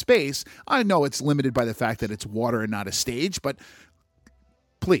with that space. I know it's limited by the fact that it's water and not a stage, but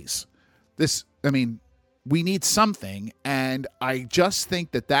please, we need something. And I just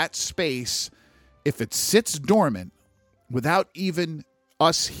think that space, if it sits dormant without even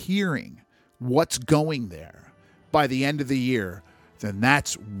us hearing what's going there by the end of the year, then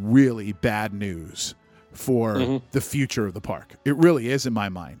that's really bad news for the future of the park. It really is, in my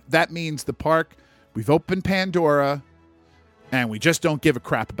mind. That means the park, we've opened Pandora, and we just don't give a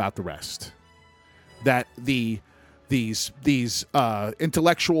crap about the rest. That these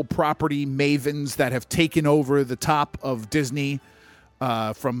intellectual property mavens that have taken over the top of Disney,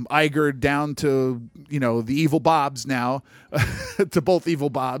 from Iger down to the Evil Bobs now, to both Evil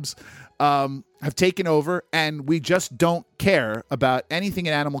Bobs, have taken over, and we just don't care about anything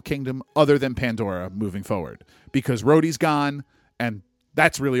in Animal Kingdom other than Pandora moving forward, because Rhodey's gone, and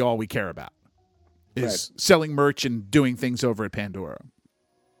that's really all we care about is selling merch and doing things over at Pandora.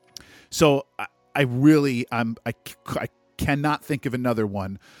 So I cannot think of another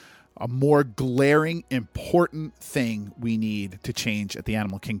one, a more glaring, important thing we need to change at the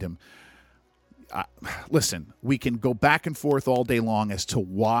Animal Kingdom. Listen, we can go back and forth all day long as to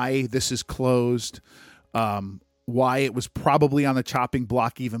why this is closed, why it was probably on the chopping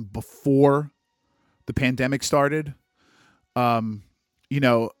block even before the pandemic started.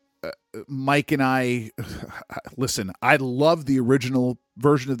 Mike and I, listen, I love the original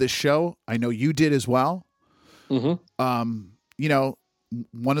version of this show. I know you did as well.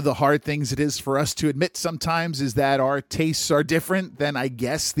 one of the hard things it is for us to admit sometimes is that our tastes are different than, I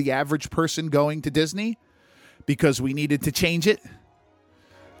guess, the average person going to Disney, because we needed to change it.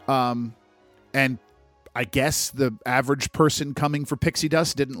 And I guess the average person coming for Pixie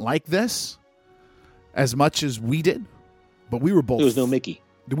Dust didn't like this as much as we did, but we were both. There was no Mickey.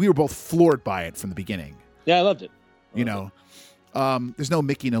 We were both floored by it from the beginning. Yeah, I loved it. There's no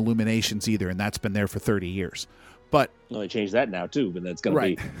Mickey in Illuminations either, and that's been there for 30 years. But they changed that now too, but that's going to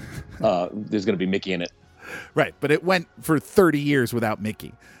be there's going to be Mickey in it. Right, but it went for 30 years without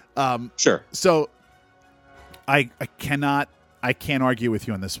Mickey. Sure. So I can't argue with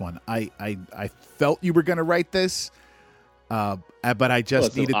you on this one. I felt you were going to write this, but I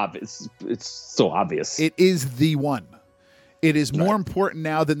just needed. It's so obvious. It is the one. It is more important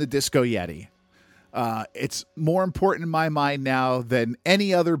now than the Disco Yeti. It's more important in my mind now than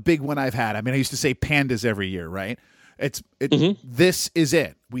any other big one I've had. I mean, I used to say pandas every year, right? This is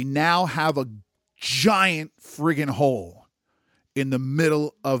it. We now have a giant friggin' hole in the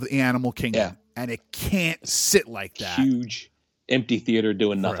middle of the animal kingdom, and it can't sit like that. Huge empty theater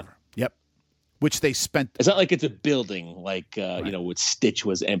doing nothing. Yep. Which they spent. It's not like it's a building like what Stitch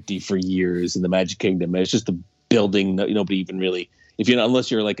was empty for years in the Magic Kingdom. It's just a building that nobody even really. Unless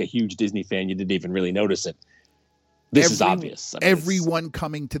you're like a huge Disney fan, you didn't even really notice it. This is obvious. I mean, everyone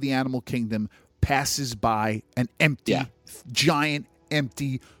coming to the Animal Kingdom passes by an empty, giant,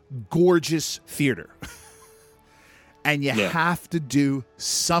 empty, gorgeous theater. And you have to do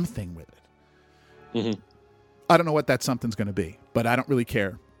something with it. Mm-hmm. I don't know what that something's going to be, but I don't really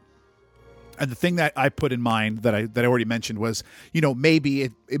care. And the thing that I put in mind that I already mentioned was, maybe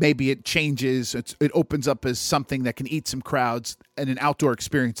it changes. It opens up as something that can eat some crowds and an outdoor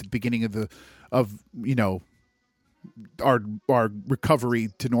experience at the beginning of our recovery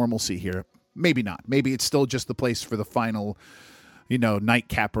to normalcy here. Maybe not. Maybe it's still just the place for the final,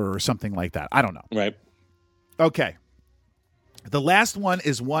 nightcapper or something like that. I don't know. Right. Okay. The last one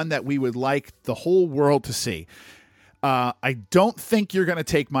is one that we would like the whole world to see. I don't think you're going to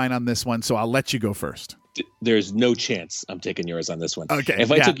take mine on this one, so I'll let you go first. There's no chance I'm taking yours on this one. Okay.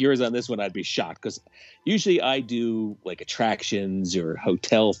 If I took yours on this one, I'd be shocked, because usually I do like attractions or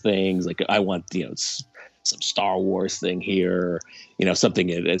hotel things. Like I want, some Star Wars thing here,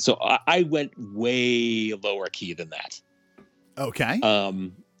 something. And so I went way lower key than that. Okay.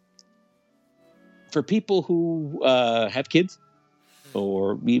 For people who have kids,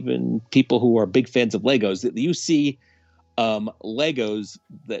 or even people who are big fans of Legos, you see Legos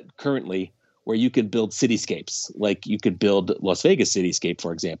that currently where you can build cityscapes. Like you could build Las Vegas cityscape,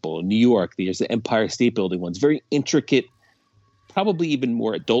 for example. New York, there's the Empire State Building ones, very intricate, probably even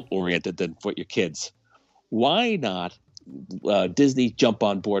more adult oriented than for your kids. Why not Disney jump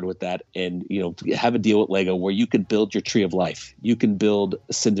on board with that and have a deal with Lego where you can build your Tree of Life, you can build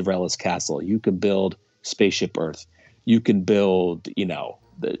Cinderella's castle, you can build Spaceship Earth, you can build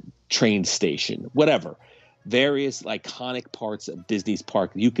the train station, whatever. Various iconic parts of Disney's park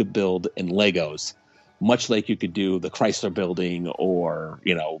you could build in Legos, much like you could do the Chrysler Building or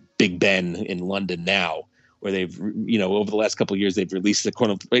Big Ben in London now, where they've over the last couple of years they've released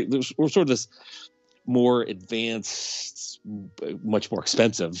we're sort of this more advanced, much more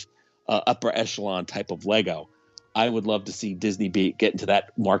expensive upper echelon type of Lego. I would love to see Disney get into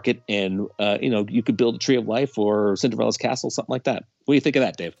that market, and you could build a Tree of Life or Cinderella's castle, something like that. What do you think of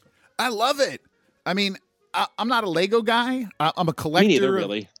that, Dave? I love it. I mean, I'm not a Lego guy. I'm a collector. Me neither,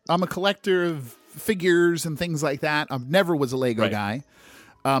 really. I'm a collector of figures and things like that. I never was a Lego guy,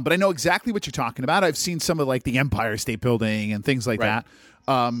 but I know exactly what you're talking about. I've seen some of the Empire State Building and things like that.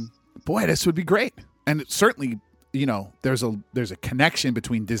 Boy, this would be great. And certainly, there's a connection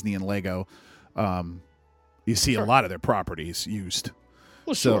between Disney and Lego. You see a lot of their properties used.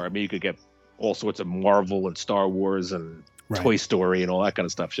 Well, sure. I mean, you could get all sorts of Marvel and Star Wars and Toy Story and all that kind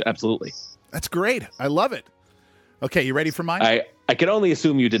of stuff. Absolutely. That's great. I love it. Okay, you ready for mine? I can only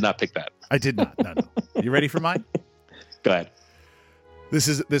assume you did not pick that. I did not. No. You ready for mine? Go ahead. This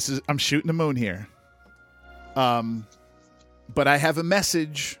is I'm shooting the moon here. But I have a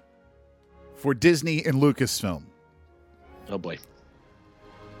message for Disney and Lucasfilm. Oh boy.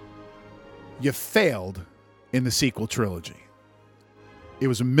 You failed in the sequel trilogy. It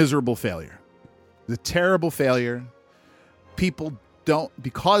was a miserable failure. The terrible failure. People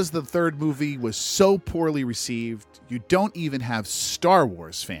because the third movie was so poorly received, you don't even have Star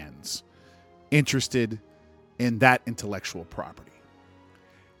Wars fans interested in that intellectual property.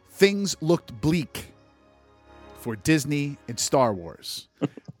 Things looked bleak for Disney and Star Wars.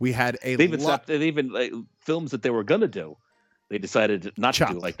 We had a they even films that they were going to do. They decided not to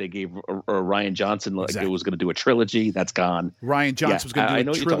do it. Like they gave Ryan Johnson like it was going to do a trilogy. That's gone. Ryan Johnson was going to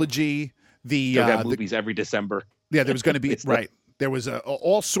do a trilogy. They'll have movies every December. Yeah, there was going to be right. There was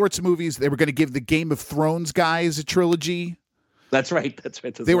all sorts of movies. They were going to give the Game of Thrones guys a trilogy. That's right.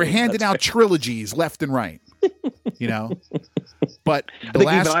 They were handing out trilogies left and right. You know, but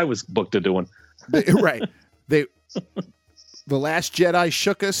I was booked to do one. Right. The Last Jedi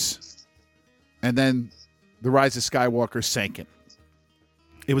shook us, and then The Rise of Skywalker sank it.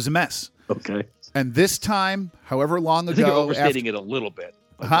 It was a mess. Okay. And this time, however long ago, I think you're overstating it a little bit.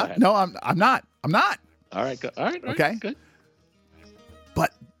 No, I'm not. All right. All right. Okay. Good.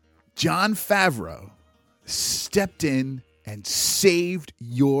 But Jon Favreau stepped in and saved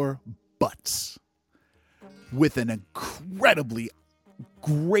your butts with an incredibly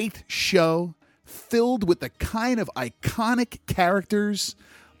great show filled with the kind of iconic characters,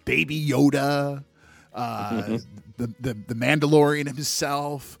 Baby Yoda, the Mandalorian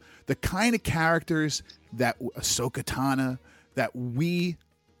himself, the kind of characters that Ahsoka Tano that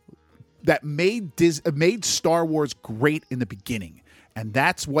made Star Wars great in the beginning. And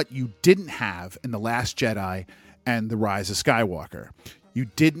that's what you didn't have in The Last Jedi and The Rise of Skywalker. You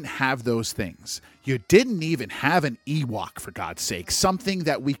didn't have those things. You didn't even have an Ewok, for God's sake, something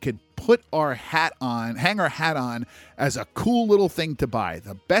that we could put our hat on, hang our hat on as a cool little thing to buy.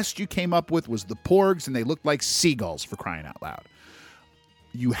 The best you came up with was the Porgs, and they looked like seagulls, for crying out loud.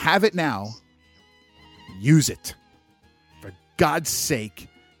 You have it now. Use it. For God's sake,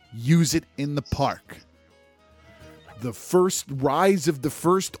 use it in the park. The first Rise of the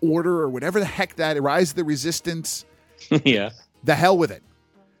First Order, or whatever the heck that, Rise of the Resistance. Yeah. The hell with it.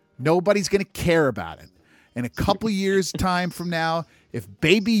 Nobody's going to care about it. In a couple years' time from now, if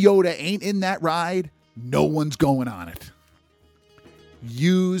Baby Yoda ain't in that ride, no one's going on it.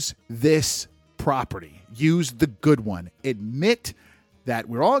 Use this property. Use the good one. Admit that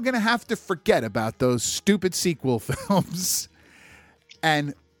we're all going to have to forget about those stupid sequel films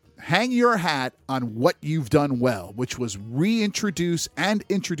and hang your hat on what you've done well, which was reintroduce and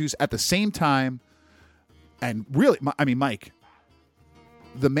introduce at the same time. And really, I mean, Mike,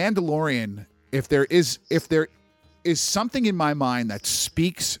 The Mandalorian, if there is something in my mind that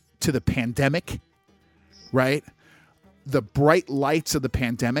speaks to the pandemic, right? The bright lights of the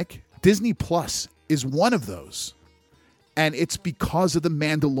pandemic, Disney Plus is one of those. And it's because of The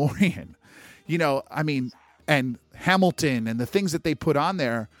Mandalorian. You know, I mean, and Hamilton and the things that they put on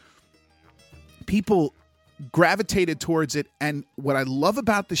there, people gravitated towards it. And what I love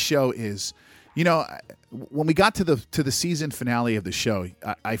about the show is, you know, when we got to the season finale of the show,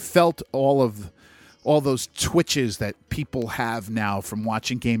 I felt all those twitches that people have now from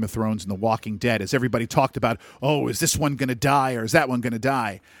watching Game of Thrones and The Walking Dead, as everybody talked about, oh, is this one going to die or is that one going to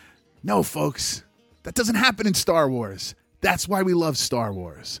die? No, folks, that doesn't happen in Star Wars. That's why we love Star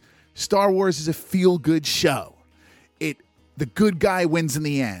Wars. Star Wars is a feel-good show. The good guy wins in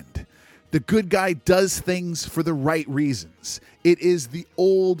the end. The good guy does things for the right reasons. It is the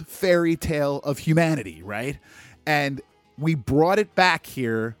old fairy tale of humanity, right? And we brought it back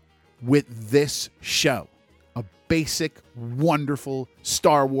here with this show. A basic, wonderful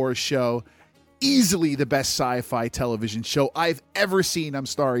Star Wars show. Easily the best sci-fi television show I've ever seen. I'm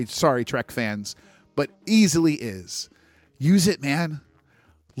sorry, Trek fans, but easily is. Use it, man.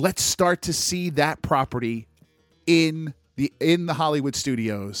 Let's start to see that property in the Hollywood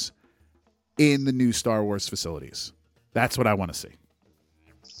studios, in the new Star Wars facilities. That's what I want to see.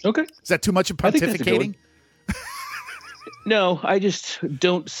 Okay. Is that too much of pontificating? No, I just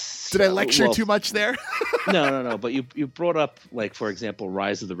don't. Did I lecture too much there? No. But you brought up, like, for example,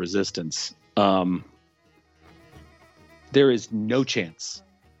 Rise of the Resistance. There is no chance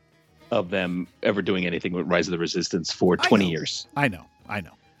of them ever doing anything with Rise of the Resistance for 20 years. I know.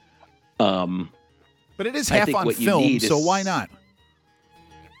 But it is half on film, so why not?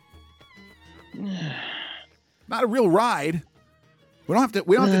 Not a real ride. We don't have to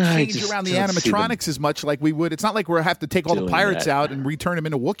change around the animatronics as much like we would. It's not like we have to take all the pirates out and return them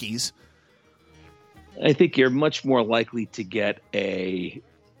into Wookiees. I think you're much more likely to get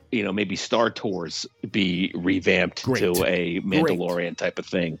maybe Star Tours be revamped to a Mandalorian type of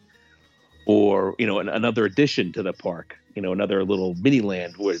thing, or another addition to the park. Another little mini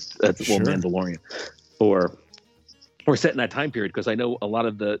land with little Mandalorian, or set in that time period. Because I know a lot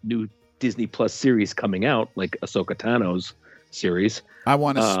of the new Disney Plus series coming out, like Ahsoka Tano's series. I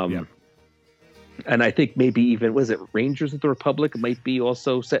want to, and I think maybe even Rangers of the Republic might be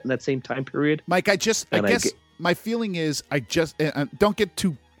also set in that same time period. Mike, I guess my feeling is don't get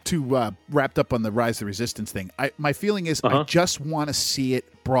too wrapped up on the Rise of the Resistance thing. My feeling is I just want to see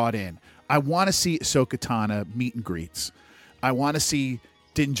it brought in. I want to see Ahsoka Tano meet and greets. I want to see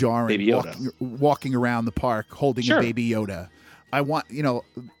Din Djarin walking around the park holding a Baby Yoda. I want,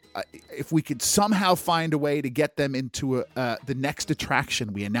 if we could somehow find a way to get them into the next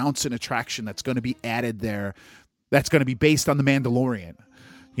attraction, we announce an attraction that's going to be added there, that's going to be based on The Mandalorian,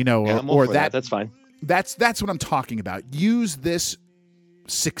 or that. That's fine. That's what I'm talking about. Use this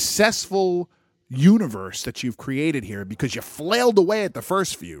successful universe that you've created here because you flailed away at the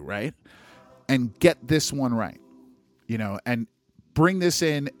first few, right? And get this one right, and bring this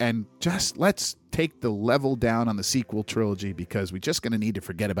in and just let's take the level down on the sequel trilogy because we're just going to need to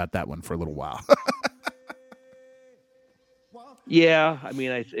forget about that one for a little while. Yeah, I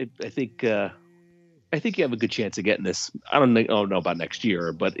mean, I think you have a good chance of getting this. I don't know about next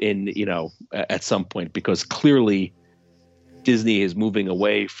year, but at some point, because clearly Disney is moving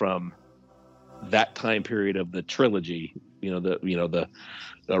away from that time period of the trilogy.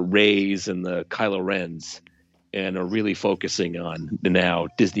 The Reys and the Kylo Rens, and are really focusing on now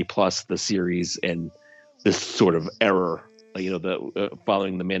Disney Plus, the series, and this sort of era.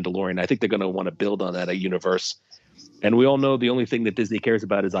 Following the Mandalorian. I think they're going to want to build on that a universe. And we all know the only thing that Disney cares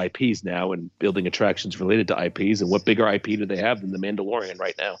about is IPs now and building attractions related to IPs. And what bigger IP do they have than the Mandalorian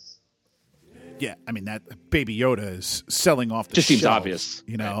right now? Yeah, I mean, that Baby Yoda is selling off the just shelves, seems obvious.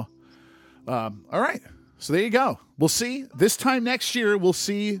 Right. All right. So there you go. We'll see. This time next year, we'll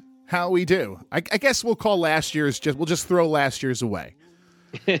see how we do. I guess we'll call last year's we'll just throw last year's away.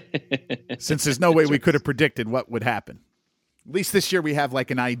 Since there's no way we could have predicted what would happen. At least this year we have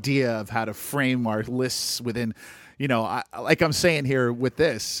like an idea of how to frame our lists within, like I'm saying here with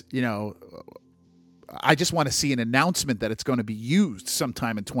this, I just want to see an announcement that it's going to be used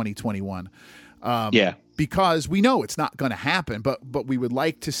sometime in 2021. Because we know it's not going to happen, but we would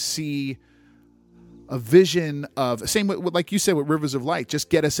like to see a vision of, same with, like you said, with Rivers of Light, just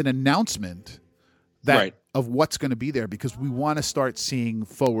get us an announcement of what's going to be there, because we want to start seeing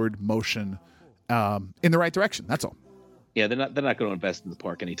forward motion in the right direction. That's all. Yeah, they're not going to invest in the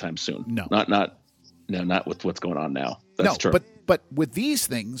park anytime soon. No, not with what's going on now. That's true. But with these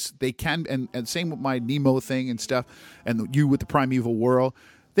things, they can, and same with my Nemo thing and stuff, and you with the Primeval World,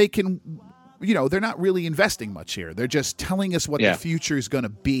 they can, they're not really investing much here. They're just telling us what the future is going to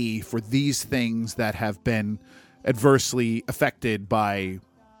be for these things that have been adversely affected by,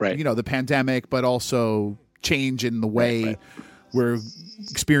 the pandemic, but also change in the way we're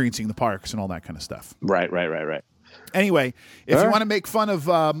experiencing the parks and all that kind of stuff. Right. Anyway, if you want to make fun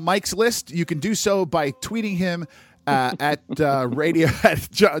of Mike's list, you can do so by tweeting him at radio at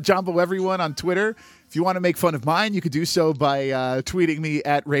Jumbo Everyone on Twitter. If you want to make fun of mine, you can do so by tweeting me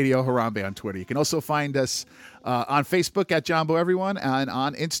at Radio Harambe on Twitter. You can also find us on Facebook at Jumbo Everyone and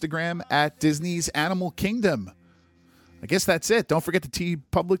on Instagram at Disney's Animal Kingdom. I guess that's it. Don't forget the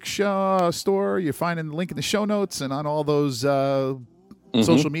TeePublic store. You're finding the link in the show notes and on all those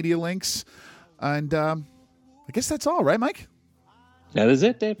social media links. And I guess that's all, right, Mike? That is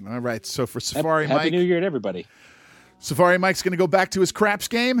it, Dave. All right. So for Safari Mike. Happy New Year to everybody. Safari Mike's going to go back to his craps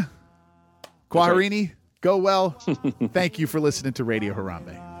game. Kwaharini, go well. Thank you for listening to Radio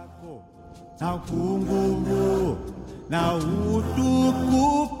Harambe. Now,